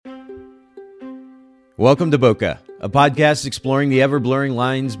Welcome to Bokeh, a podcast exploring the ever-blurring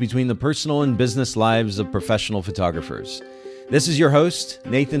lines between the personal and business lives of professional photographers. This is your host,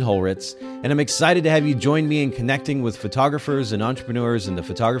 Nathan Holritz, and I'm excited to have you join me in connecting with photographers and entrepreneurs in the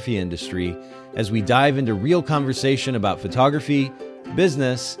photography industry as we dive into real conversation about photography,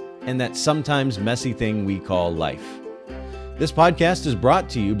 business, and that sometimes messy thing we call life. This podcast is brought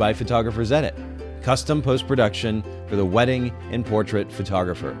to you by Photographer's Edit, custom post-production for the wedding and portrait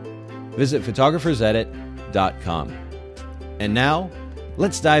photographer. Visit photographersedit.com. And now,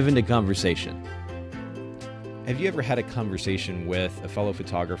 let's dive into conversation. Have you ever had a conversation with a fellow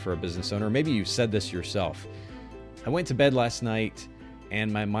photographer, a business owner? Maybe you've said this yourself. I went to bed last night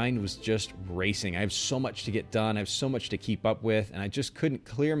and my mind was just racing. I have so much to get done. I have so much to keep up with, and I just couldn't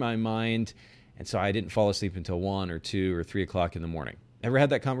clear my mind. And so I didn't fall asleep until 1 or 2 or 3 o'clock in the morning. Ever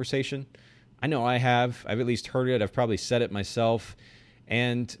had that conversation? I know I have. I've at least heard it. I've probably said it myself.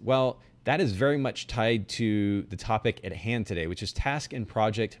 And, well, that is very much tied to the topic at hand today, which is task and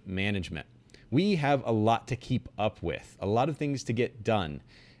project management. We have a lot to keep up with, a lot of things to get done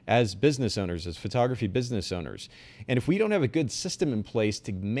as business owners, as photography business owners. And if we don't have a good system in place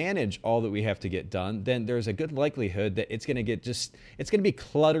to manage all that we have to get done, then there's a good likelihood that it's going to be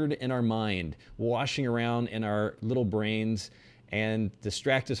cluttered in our mind, washing around in our little brains, and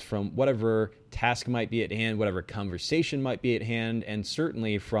distract us from whatever task might be at hand, whatever conversation might be at hand, and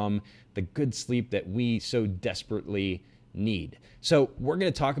certainly from the good sleep that we so desperately need. So we're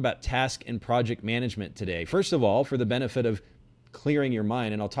going to talk about task and project management today. First of all, for the benefit of clearing your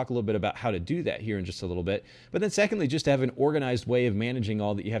mind, and I'll talk a little bit about how to do that here in just a little bit. But then secondly, just to have an organized way of managing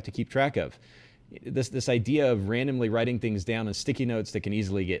all that you have to keep track of. This idea of randomly writing things down on sticky notes that can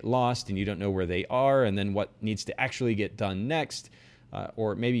easily get lost and you don't know where they are and then what needs to actually get done next.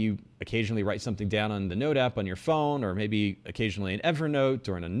 Or maybe you occasionally write something down on the note app on your phone, or maybe occasionally in Evernote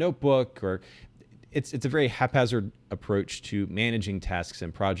or in a notebook. Or it's a very haphazard approach to managing tasks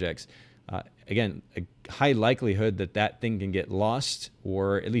and projects. Again, a high likelihood that thing can get lost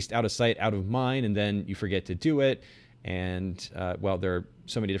or at least out of sight, out of mind, and then you forget to do it. And, there are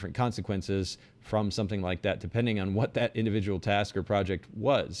so many different consequences from something like that, depending on what that individual task or project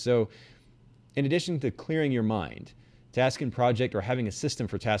was. So in addition to clearing your mind, task and project, or having a system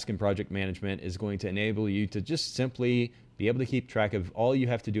for task and project management, is going to enable you to just simply be able to keep track of all you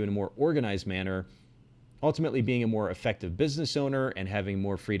have to do in a more organized manner, ultimately being a more effective business owner and having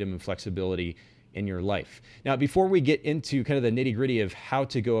more freedom and flexibility in your life. Now, before we get into kind of the nitty-gritty of how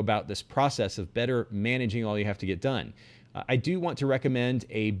to go about this process of better managing all you have to get done, I do want to recommend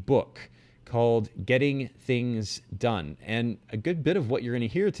a book called Getting Things Done. And a good bit of what you're going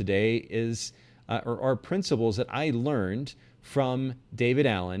to hear today is are principles that I learned from David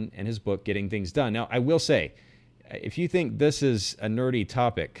Allen and his book, Getting Things Done. Now, I will say, if you think this is a nerdy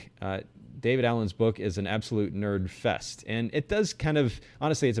topic, David Allen's book is an absolute nerd fest. And it does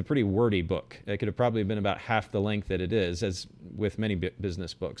honestly, it's a pretty wordy book. It could have probably been about half the length that it is, as with many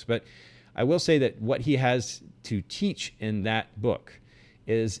business books. But I will say that what he has to teach in that book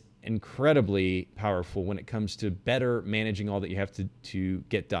is incredibly powerful when it comes to better managing all that you have to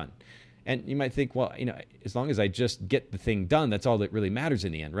get done. And you might think, well, as long as I just get the thing done, that's all that really matters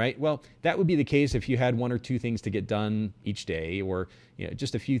in the end, right? Well, that would be the case if you had 1 or 2 things to get done each day, or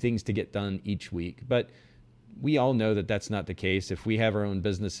just a few things to get done each week. But we all know that that's not the case if we have our own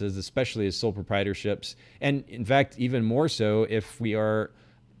businesses, especially as sole proprietorships. And in fact, even more so if we are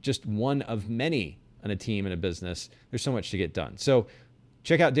just one of many on a team in a business. There's so much to get done. So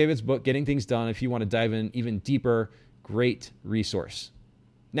check out David's book, Getting Things Done, if you want to dive in even deeper. Great resource.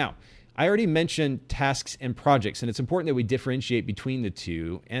 Now, I already mentioned tasks and projects, and it's important that we differentiate between the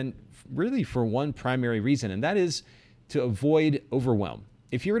two, and really for one primary reason, and that is to avoid overwhelm.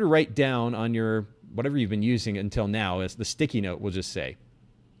 If you were to write down on your, whatever you've been using until now, as the sticky note, we'll just say,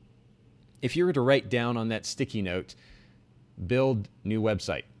 if you were to write down on that sticky note, build new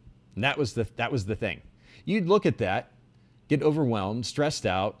website, and that was the thing. You'd look at that, get overwhelmed, stressed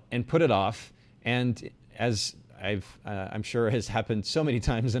out, and put it off, and as I'm sure has happened so many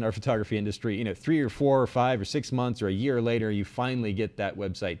times in our photography industry, 3 or 4 or 5 or 6 months or a year later, you finally get that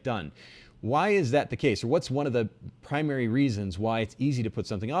website done. Why is that the case? Or what's one of the primary reasons why it's easy to put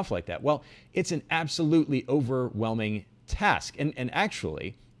something off like that? Well, it's an absolutely overwhelming task. And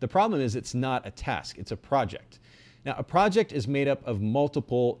actually, the problem is it's not a task, it's a project. Now, a project is made up of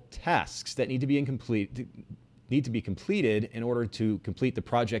multiple tasks that need to be completed in order to complete the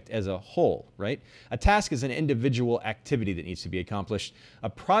project as a whole, right? A task is an individual activity that needs to be accomplished. A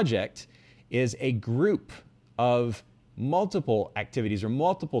project is a group of multiple activities or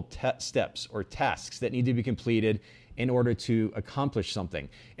multiple steps or tasks that need to be completed in order to accomplish something.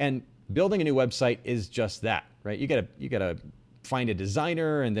 And building a new website is just that, right? You gotta find a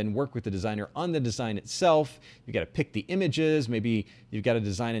designer and then work with the designer on the design itself. You got to pick the images. Maybe you've got to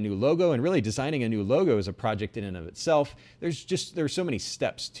design a new logo, and really designing a new logo is a project in and of itself. There's so many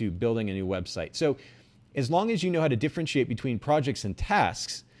steps to building a new website. So as long as you know how to differentiate between projects and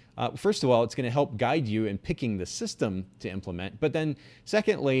tasks, first of all, it's going to help guide you in picking the system to implement. But then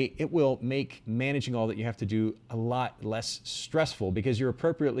secondly, it will make managing all that you have to do a lot less stressful because you're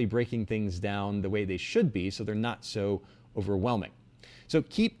appropriately breaking things down the way they should be so they're not so overwhelming. So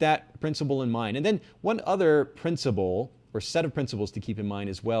keep that principle in mind. And then one other principle or set of principles to keep in mind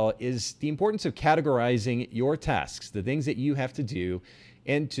as well is the importance of categorizing your tasks, the things that you have to do,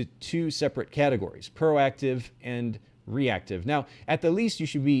 into two separate categories, proactive and reactive. Now, at the least, you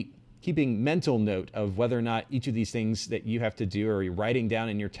should be keeping mental note of whether or not each of these things that you have to do or you're writing down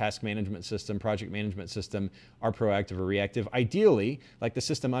in your task management system, project management system, are proactive or reactive. Ideally, like the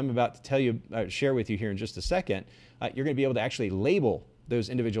system I'm about to share with you here in just a second, you're going to be able to actually label those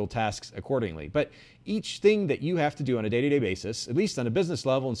individual tasks accordingly. But each thing that you have to do on a day-to-day basis, at least on a business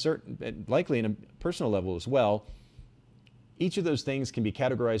level and likely in a personal level as well, each of those things can be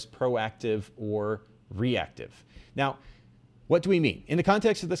categorized proactive or reactive. Now, what do we mean? In the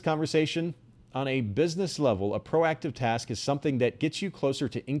context of this conversation, on a business level, a proactive task is something that gets you closer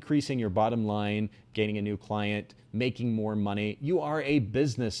to increasing your bottom line, gaining a new client, making more money. You are a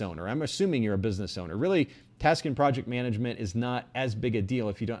business owner. I'm assuming you're a business owner. Really, task and project management is not as big a deal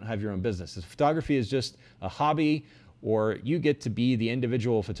if you don't have your own business. If photography is just a hobby, or you get to be the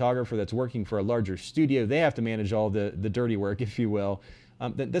individual photographer that's working for a larger studio, they have to manage all the dirty work, if you will.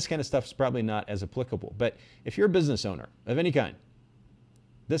 Then this kind of stuff is probably not as applicable. But if you're a business owner of any kind,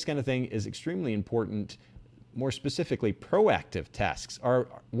 this kind of thing is extremely important. More specifically, proactive tasks are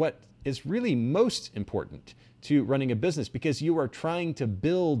what is really most important to running a business because you are trying to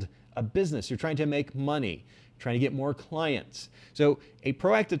build a business. You're trying to make money, trying to get more clients. So a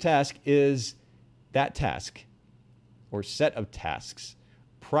proactive task is that task or set of tasks,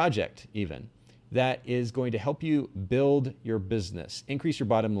 project even, that is going to help you build your business, increase your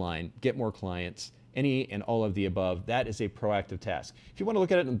bottom line, get more clients, any and all of the above. That is a proactive task. If you want to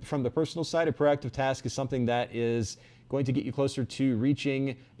look at it from the personal side, a proactive task is something that is going to get you closer to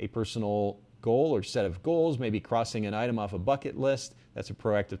reaching a personal goal or set of goals, maybe crossing an item off a bucket list. That's a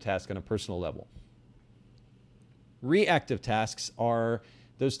proactive task on a personal level. Reactive tasks are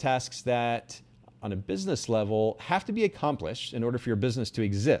those tasks that on a business level have to be accomplished in order for your business to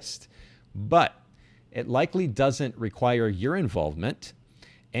exist. But it likely doesn't require your involvement,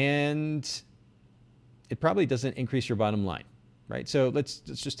 and it probably doesn't increase your bottom line, right? So let's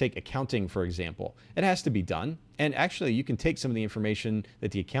just take accounting, for example. It has to be done. And actually, you can take some of the information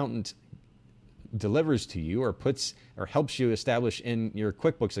that the accountant delivers to you or helps you establish in your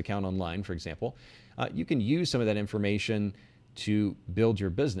QuickBooks account online, for example. You can use some of that information to build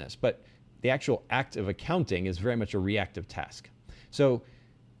your business. But the actual act of accounting is very much a reactive task. So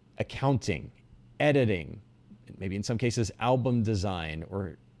accounting, editing, maybe in some cases album design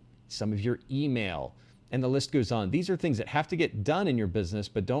or some of your email, and the list goes on. These are things that have to get done in your business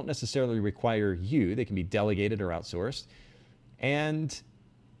but don't necessarily require you. They can be delegated or outsourced. And,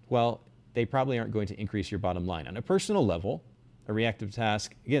 well, they probably aren't going to increase your bottom line. On a personal level, a reactive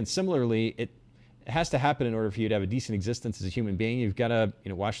task, again, similarly, it has to happen in order for you to have a decent existence as a human being. You've got to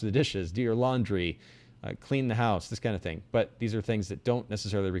wash the dishes, do your laundry, clean the house, this kind of thing. But these are things that don't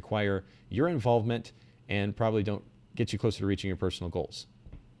necessarily require your involvement and probably don't get you closer to reaching your personal goals.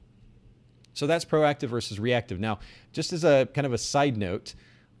 So that's proactive versus reactive. Now, just as a kind of a side note,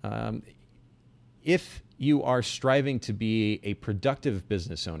 if you are striving to be a productive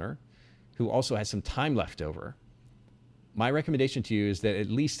business owner who also has some time left over, my recommendation to you is that at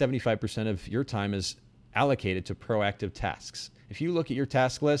least 75% of your time is allocated to proactive tasks. If you look at your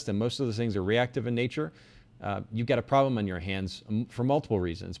task list and most of those things are reactive in nature, you've got a problem on your hands for multiple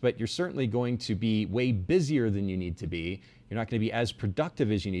reasons, but you're certainly going to be way busier than you need to be. You're not going to be as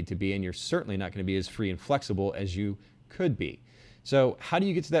productive as you need to be, and you're certainly not going to be as free and flexible as you could be. So how do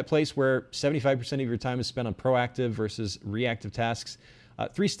you get to that place where 75% of your time is spent on proactive versus reactive tasks?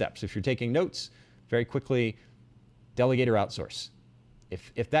 3 steps. If you're taking notes, very quickly, delegate or outsource.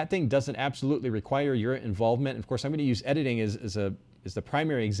 If that thing doesn't absolutely require your involvement, of course, I'm going to use editing as the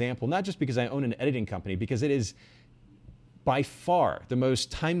primary example, not just because I own an editing company, because it is by far the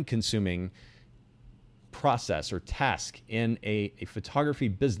most time-consuming process or task in a photography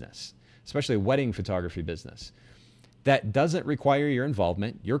business, especially a wedding photography business, that doesn't require your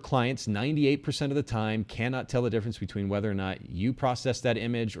involvement. Your clients, 98% of the time, cannot tell the difference between whether or not you process that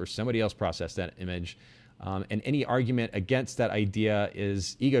image or somebody else processed that image. And any argument against that idea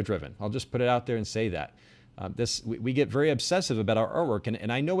is ego-driven. I'll just put it out there and say that. We get very obsessive about our artwork,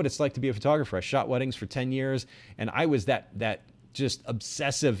 and I know what it's like to be a photographer. I shot weddings for 10 years, and I was that just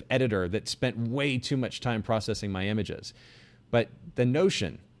obsessive editor that spent way too much time processing my images. But the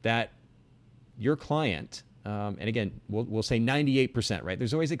notion that your client, and again, we'll say 98%, right?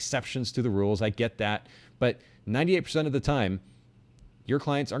 There's always exceptions to the rules. I get that. But 98% of the time, your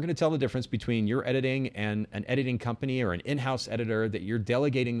clients aren't going to tell the difference between your editing and an editing company or an in-house editor that you're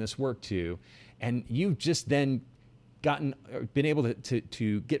delegating this work to. And you've just then been able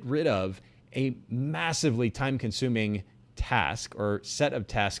to get rid of a massively time-consuming task or set of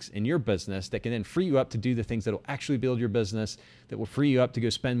tasks in your business that can then free you up to do the things that will actually build your business, that will free you up to go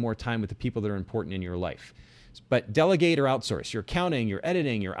spend more time with the people that are important in your life. But delegate or outsource your accounting, your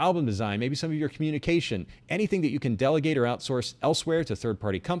editing, your album design, maybe some of your communication, anything that you can delegate or outsource elsewhere to a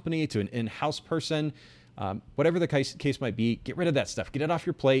third-party company, to an in-house person, whatever the case might be, get rid of that stuff. Get it off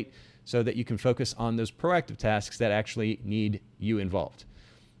your plate so that you can focus on those proactive tasks that actually need you involved.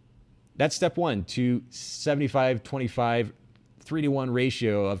 That's step one, to 75-25, 3-to-1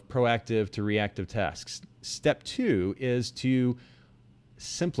 ratio of proactive to reactive tasks. Step two is to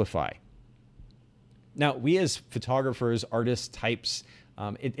simplify. Now, we as photographers, artists, types,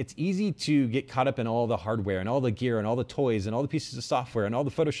 it's easy to get caught up in all the hardware and all the gear and all the toys and all the pieces of software and all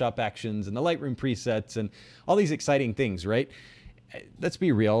the Photoshop actions and the Lightroom presets and all these exciting things, right? Let's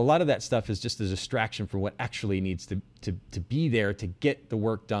be real. A lot of that stuff is just a distraction from what actually needs to be there to get the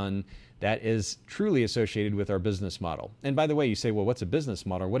work done that is truly associated with our business model. And by the way, you say, well, what's a business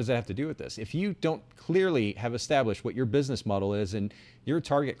model? What does that have to do with this? If you don't clearly have established what your business model is and your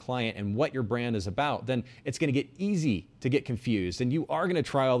target client and what your brand is about, then it's going to get easy to get confused. And you are going to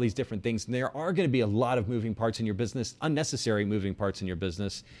try all these different things. And there are going to be a lot of moving parts in your business, unnecessary moving parts in your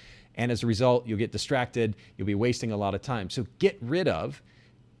business. And as a result, you'll get distracted. You'll be wasting a lot of time. So get rid of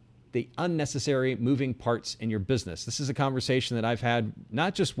the unnecessary moving parts in your business. This is a conversation that I've had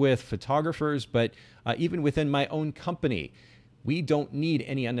not just with photographers, but even within my own company. We don't need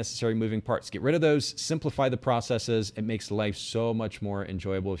any unnecessary moving parts. Get rid of those, simplify the processes. It makes life so much more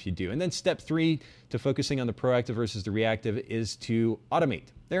enjoyable if you do. And then step three to focusing on the proactive versus the reactive is to automate.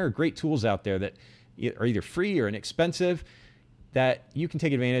 There are great tools out there that are either free or inexpensive that you can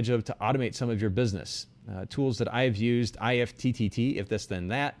take advantage of to automate some of your business. Tools that I have used, IFTTT, if this then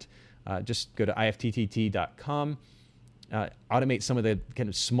that. Just go to ifttt.com. Automate some of the kind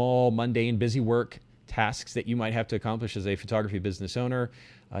of small, mundane, busy work tasks that you might have to accomplish as a photography business owner.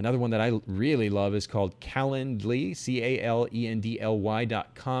 Another one that I really love is called Calendly,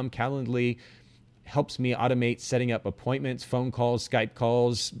 CALENDLY.com. Calendly helps me automate setting up appointments, phone calls, Skype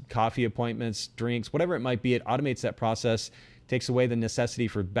calls, coffee appointments, drinks, whatever it might be. It automates that process. Takes away the necessity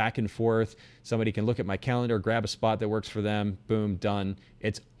for back and forth. Somebody can look at my calendar, grab a spot that works for them, boom, done.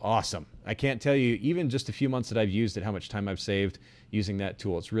 It's awesome. I can't tell you, even just a few months that I've used it, how much time I've saved using that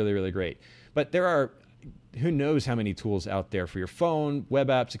tool. It's really, really great. But there are, who knows how many tools out there for your phone, web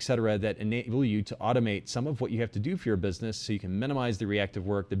apps, et cetera, that enable you to automate some of what you have to do for your business so you can minimize the reactive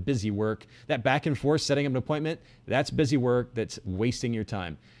work, the busy work. That back and forth, setting up an appointment, that's busy work that's wasting your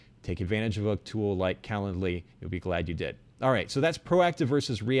time. Take advantage of a tool like Calendly. You'll be glad you did. All right, so that's proactive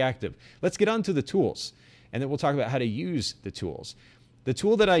versus reactive. Let's get on to the tools, and then we'll talk about how to use the tools. The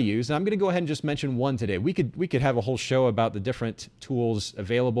tool that I use, and I'm going to go ahead and just mention one today. We could have a whole show about the different tools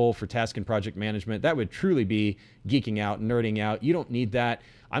available for task and project management. That would truly be geeking out, nerding out. You don't need that.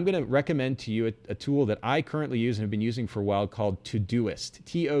 I'm going to recommend to you a tool that I currently use and have been using for a while called Todoist,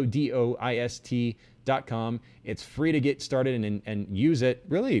 TODOIST.com. It's free to get started and use it,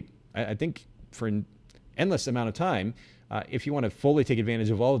 really, I think, for an endless amount of time. If you want to fully take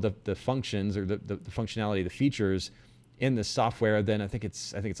advantage of all of the functions or the functionality, the features in the software, then I think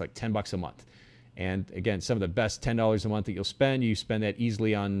it's like $10 a month. And again, some of the best $10 a month that you'll spend, you spend that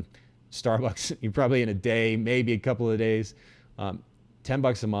easily on Starbucks. You probably in a day, maybe a couple of days.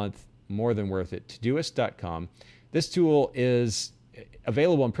 $10 a month, more than worth it. Todoist.com. This tool is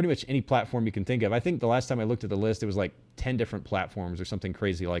available on pretty much any platform you can think of. I think the last time I looked at the list, it was like 10 different platforms or something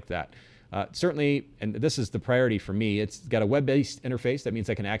crazy like that. Certainly, and this is the priority for me, it's got a web-based interface. That means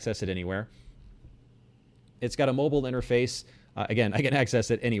I can access it anywhere. It's got a mobile interface. Again, I can access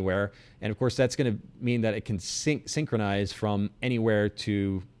it anywhere. And of course, that's going to mean that it can synchronize from anywhere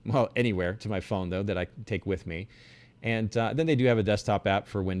to my phone, though, that I take with me. And then they do have a desktop app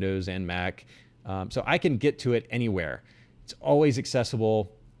for Windows and Mac. So I can get to it anywhere. It's always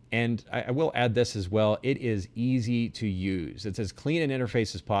accessible. And I will add this as well. It is easy to use. It's as clean an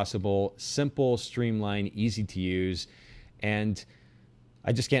interface as possible, simple, streamlined, easy to use. And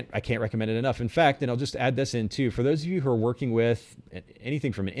I can't recommend it enough. In fact, and I'll just add this in too, for those of you who are working with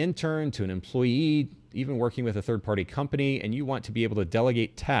anything from an intern to an employee, even working with a third-party company, and you want to be able to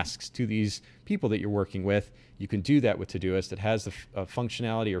delegate tasks to these people that you're working with, you can do that with Todoist. It has the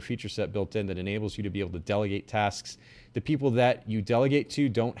functionality or feature set built in that enables you to be able to delegate tasks. The people that you delegate to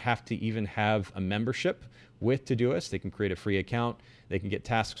don't have to even have a membership with Todoist. They can create a free account. They can get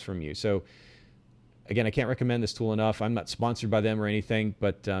tasks from you. So again, I can't recommend this tool enough. I'm not sponsored by them or anything,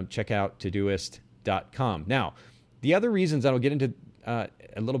 but check out Todoist.com. Now, the other reasons I'll get into a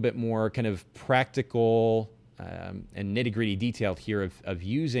little bit more kind of practical and nitty-gritty detail here of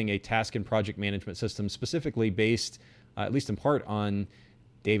using a task and project management system, specifically based, at least in part, on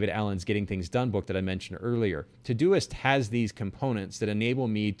David Allen's Getting Things Done book that I mentioned earlier. Todoist has these components that enable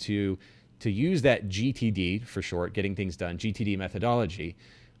me to use that GTD, for short, Getting Things Done, GTD methodology,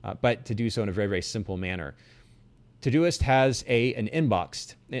 but to do so in a very, very simple manner. Todoist has an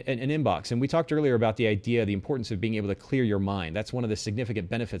inbox, and we talked earlier about the importance of being able to clear your mind. That's one of the significant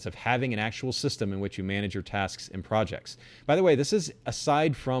benefits of having an actual system in which you manage your tasks and projects. By the way, this is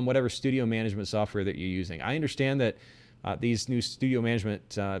aside from whatever studio management software that you're using. I understand that these new studio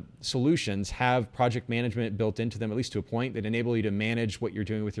management solutions have project management built into them, at least to a point, that enable you to manage what you're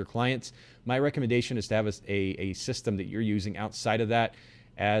doing with your clients. My recommendation is to have a system that you're using outside of that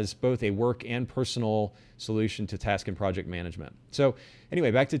as both a work and personal solution to task and project management. So anyway,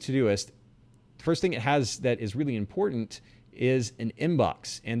 back to Todoist. The first thing it has that is really important is an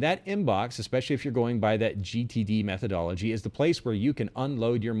inbox. And that inbox, especially if you're going by that GTD methodology, is the place where you can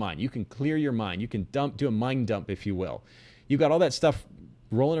unload your mind. You can clear your mind. You can do a mind dump, if you will. You've got all that stuff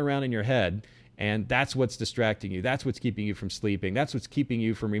rolling around in your head, and that's what's distracting you. That's what's keeping you from sleeping. That's what's keeping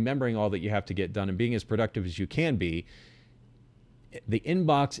you from remembering all that you have to get done and being as productive as you can be. The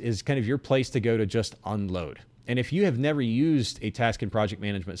inbox is kind of your place to go to just unload. And if you have never used a task and project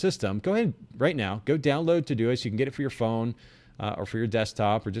management system, go ahead right now, go download Todoist. You can get it for your phone or for your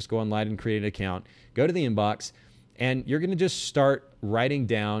desktop, or just go online and create an account. Go to the inbox, and you're going to just start writing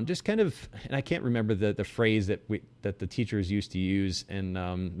down just kind of, and I can't remember the phrase that the teachers used to use in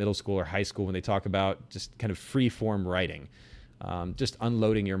middle school or high school when they talk about just kind of free form writing. Just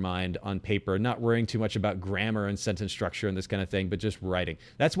unloading your mind on paper, not worrying too much about grammar and sentence structure and this kind of thing, but just writing.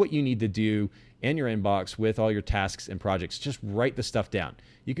 That's what you need to do in your inbox with all your tasks and projects. Just write the stuff down.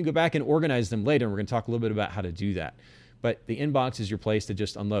 You can go back and organize them later, and we're going to talk a little bit about how to do that. But the inbox is your place to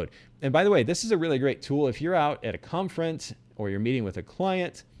just unload. And by the way, this is a really great tool if you're out at a conference or you're meeting with a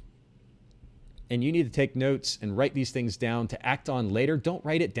client and you need to take notes and write these things down to act on later. Don't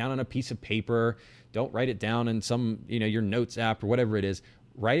write it down on a piece of paper. Don't write it down in some, your notes app or whatever it is.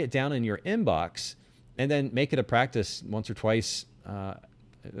 Write it down in your inbox, and then make it a practice once or twice,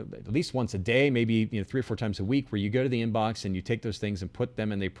 at least once a day, maybe 3 or 4 times a week, where you go to the inbox and you take those things and put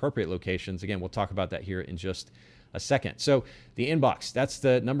them in the appropriate locations. Again, we'll talk about that here in just a second. So the inbox, that's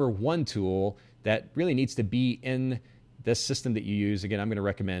the number one tool that really needs to be in this system that you use. Again, I'm going to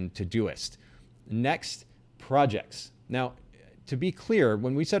recommend Todoist. Next, projects. Now, to be clear,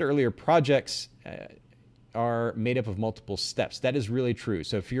 when we said earlier, projects are made up of multiple steps. That is really true.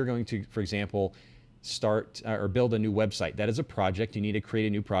 So if you're going to, for example, start or build a new website, that is a project. You need to create a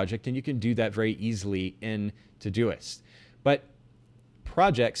new project, and you can do that very easily in Todoist. But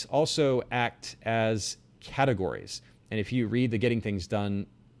projects also act as categories. And if you read the Getting Things Done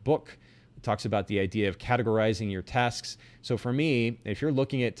book, it talks about the idea of categorizing your tasks. So for me, if you're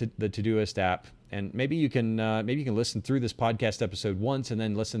looking at the Todoist app, and maybe you can listen through this podcast episode once and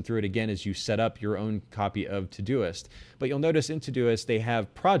then listen through it again as you set up your own copy of Todoist. But you'll notice in Todoist they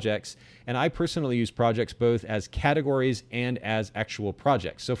have projects, and I personally use projects both as categories and as actual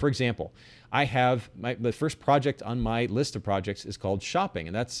projects. So for example, I have the first project on my list of projects is called shopping,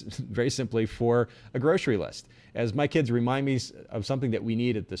 and that's very simply for a grocery list. As my kids remind me of something that we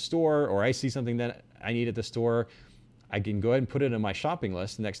need at the store, or I see something that I need at the store, I can go ahead and put it in my shopping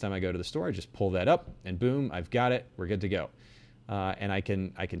list. The next time I go to the store, I just pull that up, and boom, I've got it. We're good to go. And I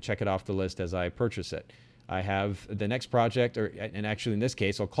can check it off the list as I purchase it. I have the next project, and actually in this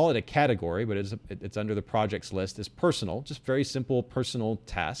case, I'll call it a category, but it's under the projects list, is personal, just very simple personal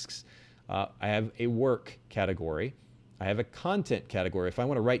tasks. I have a work category. I have a content category. If I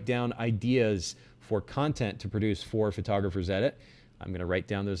want to write down ideas for content to produce for Photographers Edit, I'm going to write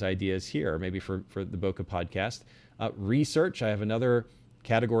down those ideas here, maybe for the Bokeh podcast. Research, I have another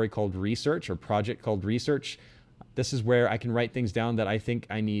category called research, or project called research. This is where I can write things down that I think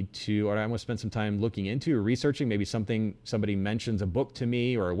I need to, or I want to spend some time looking into or researching. Maybe somebody mentions a book to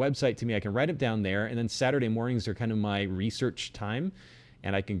me or a website to me. I can write it down there. And then Saturday mornings are kind of my research time,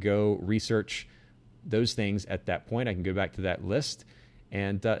 and I can go research those things at that point. I can go back to that list.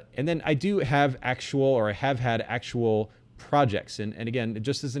 And then I do have I have had actual projects. And again,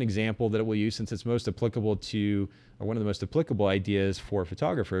 just as an example that we'll use, since it's most applicable to, or one of the most applicable ideas for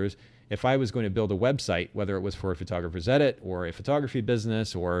photographers, if I was going to build a website, whether it was for a photographer's edit or a photography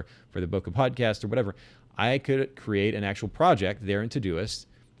business or for the Bokeh podcast or whatever, I could create an actual project there in Todoist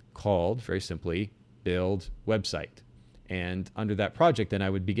called, very simply, Build Website. And under that project, then I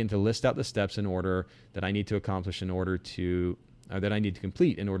would begin to list out the steps in order that I need to accomplish that I need to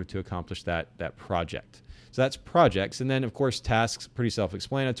complete in order to accomplish that project. So that's projects. And then, of course, tasks, pretty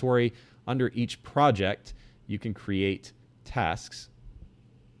self-explanatory. Under each project, you can create tasks.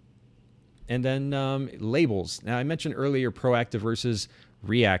 And then labels. Now, I mentioned earlier proactive versus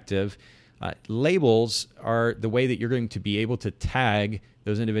reactive. Labels are the way that you're going to be able to tag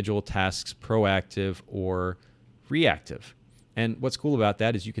those individual tasks proactive or reactive. And what's cool about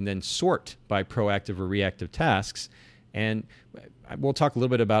that is you can then sort by proactive or reactive tasks. And we'll talk a little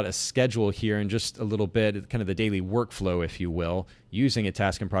bit about a schedule here in just a little bit, kind of the daily workflow, if you will, using a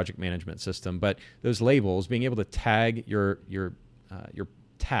task and project management system. But those labels, being able to tag your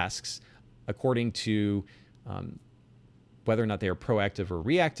tasks according to whether or not they are proactive or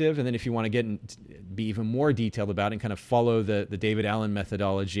reactive. And then if you want to be even more detailed about it and kind of follow the David Allen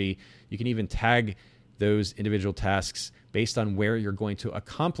methodology, you can even tag those individual tasks based on where you're going to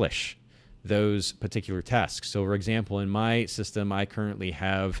accomplish those particular tasks. So for example, in my system, I currently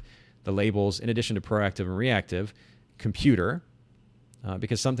have the labels, in addition to proactive and reactive, computer,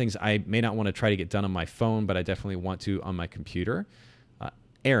 because some things I may not want to try to get done on my phone, but I definitely want to on my computer.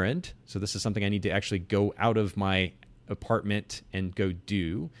 Errand, so this is something I need to actually go out of my apartment and go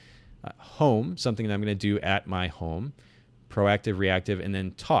do. Home, something that I'm going to do at my home. Proactive, reactive, and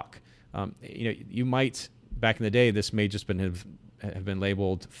then talk. You might, back in the day, this may just have been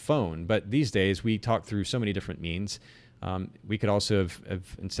labeled phone, but these days we talk through so many different means. We could also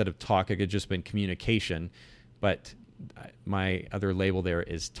have instead of talk, it could just been communication, but my other label there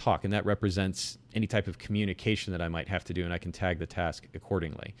is talk, and that represents any type of communication that I might have to do, and I can tag the task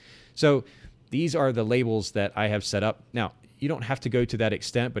accordingly. So these are the labels that I have set up. Now, you don't have to go to that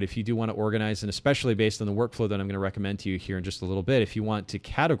extent, but if you do want to organize, and especially based on the workflow that I'm going to recommend to you here in just a little bit, if you want to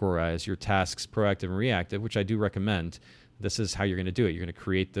categorize your tasks proactive and reactive, which I do recommend, this is how you're going to do it. You're going to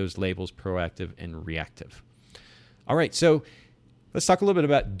create those labels proactive and reactive. All right, so let's talk a little bit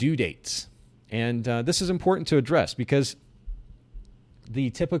about due dates. And this is important to address because the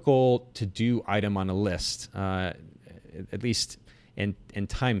typical to-do item on a list, at least in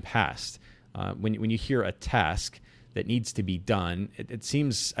time past, when you hear a task that needs to be done, it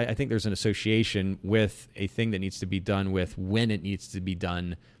seems, I think there's an association with a thing that needs to be done with when it needs to be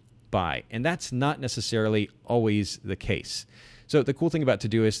done by. And that's not necessarily always the case. So the cool thing about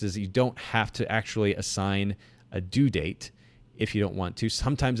Todoist is you don't have to actually assign a due date if you don't want to.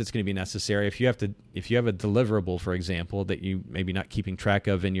 Sometimes it's going to be necessary. If you have a deliverable, for example, that you maybe not keeping track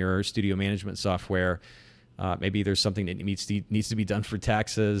of in your studio management software, maybe there's something that needs to be done for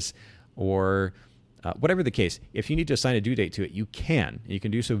taxes or whatever the case. If you need to assign a due date to it, you can. You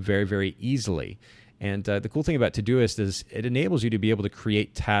can do so very, very easily. And the cool thing about Todoist is it enables you to be able to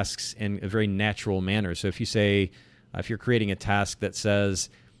create tasks in a very natural manner. So if you say, if you're creating a task that says,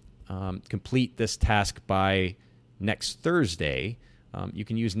 complete this task by next Thursday, you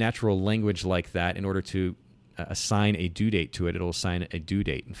can use natural language like that in order to assign a due date to it. It'll assign a due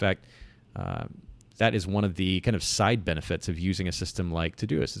date. In fact, that is one of the kind of side benefits of using a system like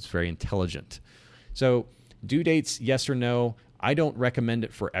Todoist. It's very intelligent. So due dates, yes or no? I don't recommend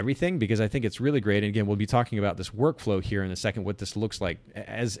it for everything because I think it's really great. And again, we'll be talking about this workflow here in a second, what this looks like.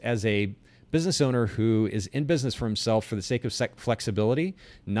 As a business owner who is in business for himself for the sake of flexibility,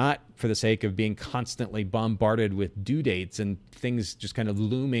 not for the sake of being constantly bombarded with due dates and things just kind of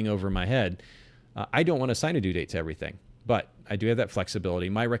looming over my head, I don't want to assign a due date to everything. But I do have that flexibility.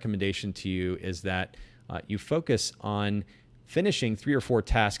 My recommendation to you is that you focus on finishing 3 or 4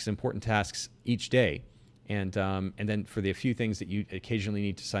 tasks, important tasks each day. And then for the few things that you occasionally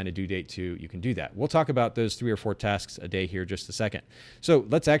need to assign a due date to, you can do that. We'll talk about those 3 or 4 tasks a day here in just a second. So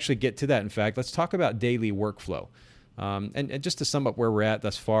let's actually get to that. In fact, let's talk about daily workflow. And just to sum up where we're at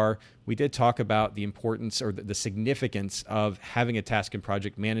thus far, we did talk about the importance or the significance of having a task and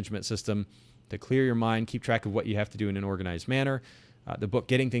project management system to clear your mind, keep track of what you have to do in an organized manner. The book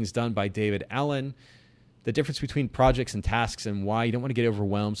Getting Things Done by David Allen. The difference between projects and tasks and why you don't want to get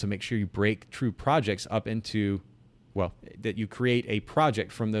overwhelmed. So make sure you break true projects up into, that you create a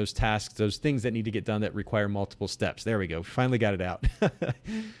project from those tasks, those things that need to get done that require multiple steps. There we go. Finally got it out.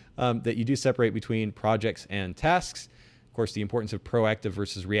 That you do separate between projects and tasks. Of course, the importance of proactive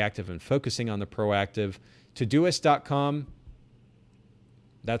versus reactive and focusing on the proactive. Todoist.com.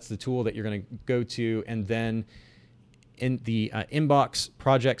 That's the tool that you're going to go to. And then in the inbox,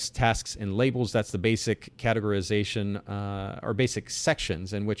 projects, tasks, and labels, that's the basic categorization or basic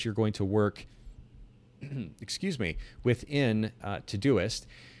sections in which you're going to work, within Todoist.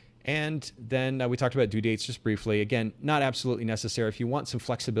 And then we talked about due dates just briefly. Again, not absolutely necessary. If you want some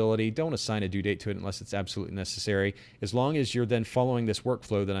flexibility, don't assign a due date to it unless it's absolutely necessary. As long as you're then following this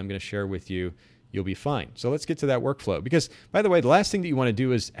workflow that I'm going to share with you, you'll be fine. So let's get to that workflow. Because, by the way, the last thing that you want to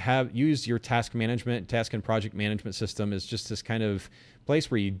do is use your task and project management system as just this kind of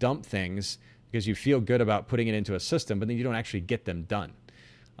place where you dump things because you feel good about putting it into a system, but then you don't actually get them done.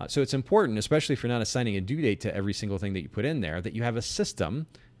 So it's important, especially if you're not assigning a due date to every single thing that you put in there, that you have a system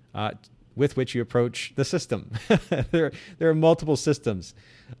with which you approach the system. There are multiple systems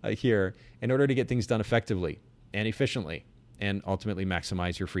here in order to get things done effectively and efficiently and ultimately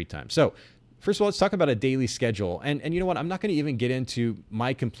maximize your free time. So first of all, let's talk about a daily schedule. And you know what? I'm not going to even get into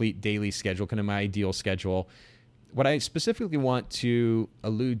my complete daily schedule, kind of my ideal schedule. What I specifically want to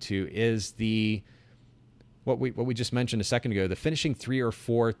allude to is what we just mentioned a second ago, the finishing 3 or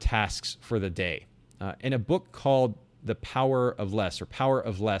 4 tasks for the day. In a book called The Power of Less, or Power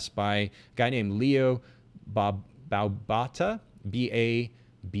of Less, by a guy named Leo Babauta, Babauta.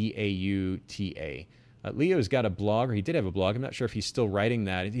 Leo's got a blog, or he did have a blog. I'm not sure if he's still writing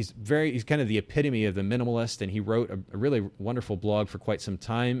that. He's kind of the epitome of the minimalist, and he wrote a really wonderful blog for quite some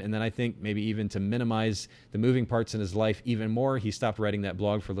time. And then I think maybe even to minimize the moving parts in his life even more, he stopped writing that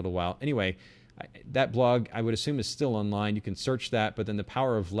blog for a little while. Anyway, that blog, I would assume, is still online. You can search that, but then The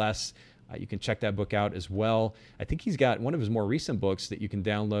Power of Less, you can check that book out as well. I think he's got one of his more recent books that you can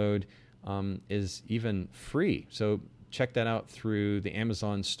download is even free. So check that out through the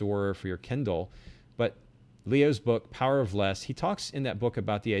Amazon store for your Kindle. But Leo's book, Power of Less, he talks in that book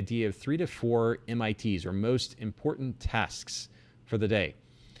about the idea of 3 to 4 MITs, or most important tasks for the day.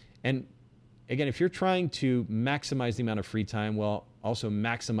 And again, if you're trying to maximize the amount of free time while also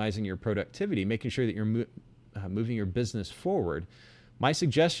maximizing your productivity, making sure that you're moving your business forward, my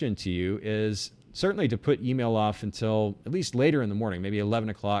suggestion to you is certainly to put email off until at least later in the morning, maybe 11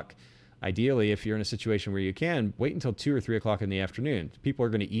 o'clock. Ideally, if you're in a situation where you can, wait until 2 or 3 o'clock in the afternoon. People are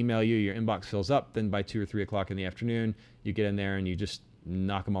going to email you, your inbox fills up, then by 2 or 3 o'clock in the afternoon, you get in there and you just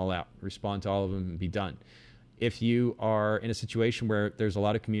knock them all out, respond to all of them, and be done. If you are in a situation where there's a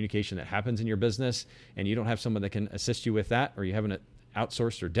lot of communication that happens in your business and you don't have someone that can assist you with that, or you haven't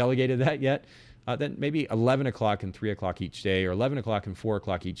outsourced or delegated that yet, then maybe 11 o'clock and 3 o'clock each day, or 11 o'clock and 4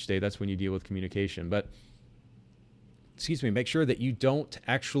 o'clock each day. That's when you deal with communication. But make sure that you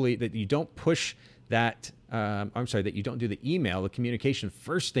don't push that, that you don't do the email, the communication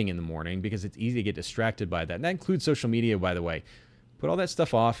first thing in the morning, because it's easy to get distracted by that. And that includes social media, by the way. Put all that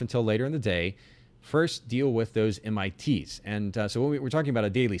stuff off until later in the day. First, deal with those MITs. And so when we're talking about a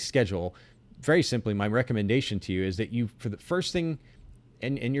daily schedule, very simply, my recommendation to you is that you, for the first thing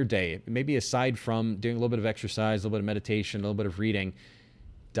in your day, maybe aside from doing a little bit of exercise, a little bit of meditation, a little bit of reading,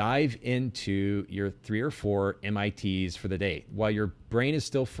 dive into your 3 or 4 MITs for the day. While your brain is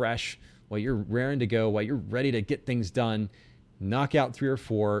still fresh, while you're raring to go, while you're ready to get things done, knock out 3 or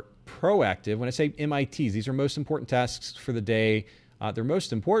 4 proactive. When I say MITs, these are most important tasks for the day. They're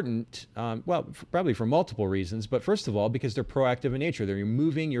most important, probably for multiple reasons, but first of all, because they're proactive in nature. They're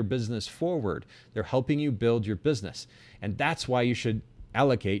moving your business forward. They're helping you build your business. And that's why you should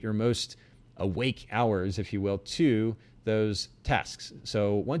allocate your most awake hours, if you will, to those tasks.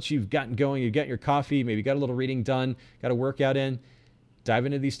 So once you've gotten going, you've got your coffee, maybe got a little reading done, got a workout in, dive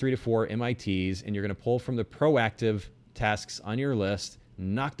into these 3 to 4 MITs, and you're going to pull from the proactive tasks on your list,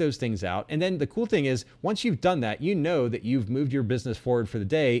 knock those things out. And then the cool thing is, once you've done that, you know that you've moved your business forward for the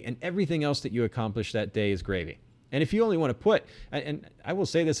day, and everything else that you accomplish that day is gravy. And if you only want to put, and I will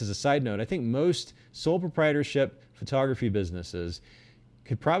say this as a side note, I think most sole proprietorship photography businesses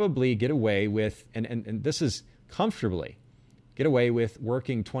could probably get away with, and this is comfortably, get away with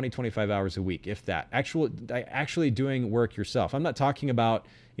working 20, 25 hours a week, if that. Actually doing work yourself. I'm not talking about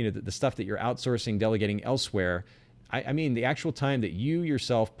the stuff that you're outsourcing, delegating elsewhere. I mean the actual time that you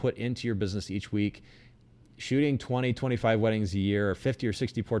yourself put into your business each week, shooting 20, 25 weddings a year, or 50 or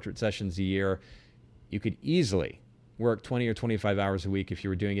 60 portrait sessions a year. You could easily work 20 or 25 hours a week if you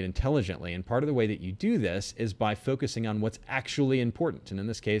were doing it intelligently. And part of the way that you do this is by focusing on what's actually important. And in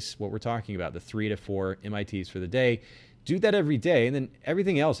this case, what we're talking about, the 3 to 4 MITs for the day. Do that every day. And then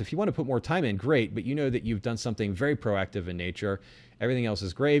everything else, if you want to put more time in, great. But you know that you've done something very proactive in nature. Everything else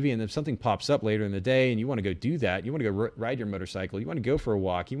is gravy. And if something pops up later in the day and you want to go do that, you want to go ride your motorcycle, you want to go for a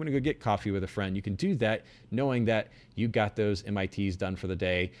walk, you want to go get coffee with a friend, you can do that knowing that you got those MITs done for the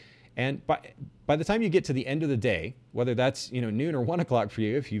day. And by the time you get to the end of the day, whether that's noon or 1 o'clock for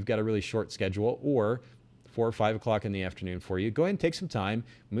you, if you've got a really short schedule, or 4 or 5 o'clock in the afternoon for you, go ahead and take some time,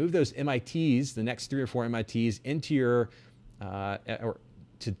 move those MITs, the next 3 or 4 MITs, into your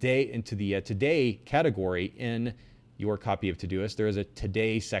today category in your copy of Todoist. There is a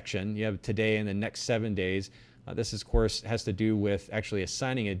today section. You have today and the next 7 days. This, of course, has to do with actually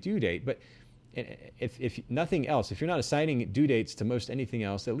assigning a due date. But if nothing else, if you're not assigning due dates to most anything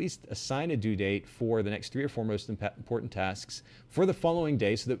else, at least assign a due date for the next 3 or 4 most important tasks for the following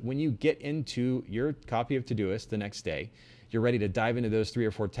day, so that when you get into your copy of Todoist the next day, you're ready to dive into those 3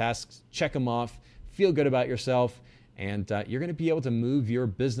 or 4 tasks, check them off, feel good about yourself, and you're going to be able to move your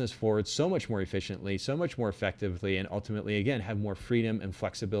business forward so much more efficiently, so much more effectively, and ultimately, again, have more freedom and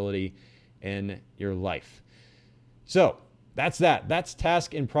flexibility in your life. So that's that. That's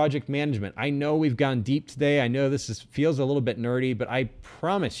task and project management. I know we've gone deep today. I know this feels a little bit nerdy, but I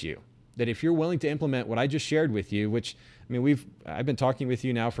promise you that if you're willing to implement what I just shared with you, which, I've been talking with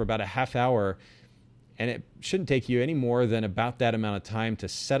you now for about a half hour, and it shouldn't take you any more than about that amount of time to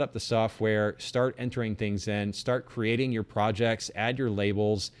set up the software, start entering things in, start creating your projects, add your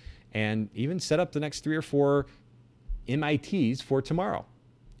labels, and even set up the next 3 or 4 MITs for tomorrow.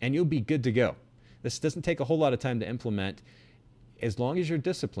 And you'll be good to go. This doesn't take a whole lot of time to implement. As long as you're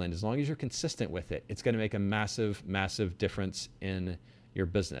disciplined, as long as you're consistent with it, it's going to make a massive, massive difference in your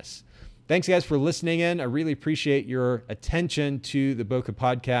business. Thanks, guys, for listening in. I really appreciate your attention to the Bokeh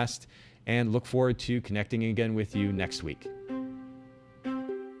Podcast, and look forward to connecting again with you next week.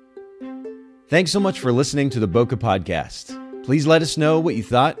 Thanks so much for listening to the Bokeh Podcast. Please let us know what you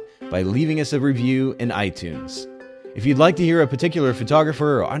thought by leaving us a review in iTunes. If you'd like to hear a particular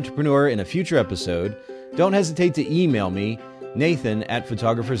photographer or entrepreneur in a future episode, don't hesitate to email me,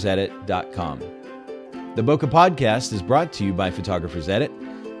 Nathan@photographersedit.com. The Bokeh Podcast is brought to you by Photographers Edit,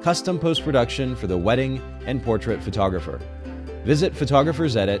 custom post-production for the wedding and portrait photographer. Visit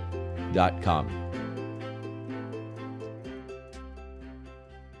photographersedit.com.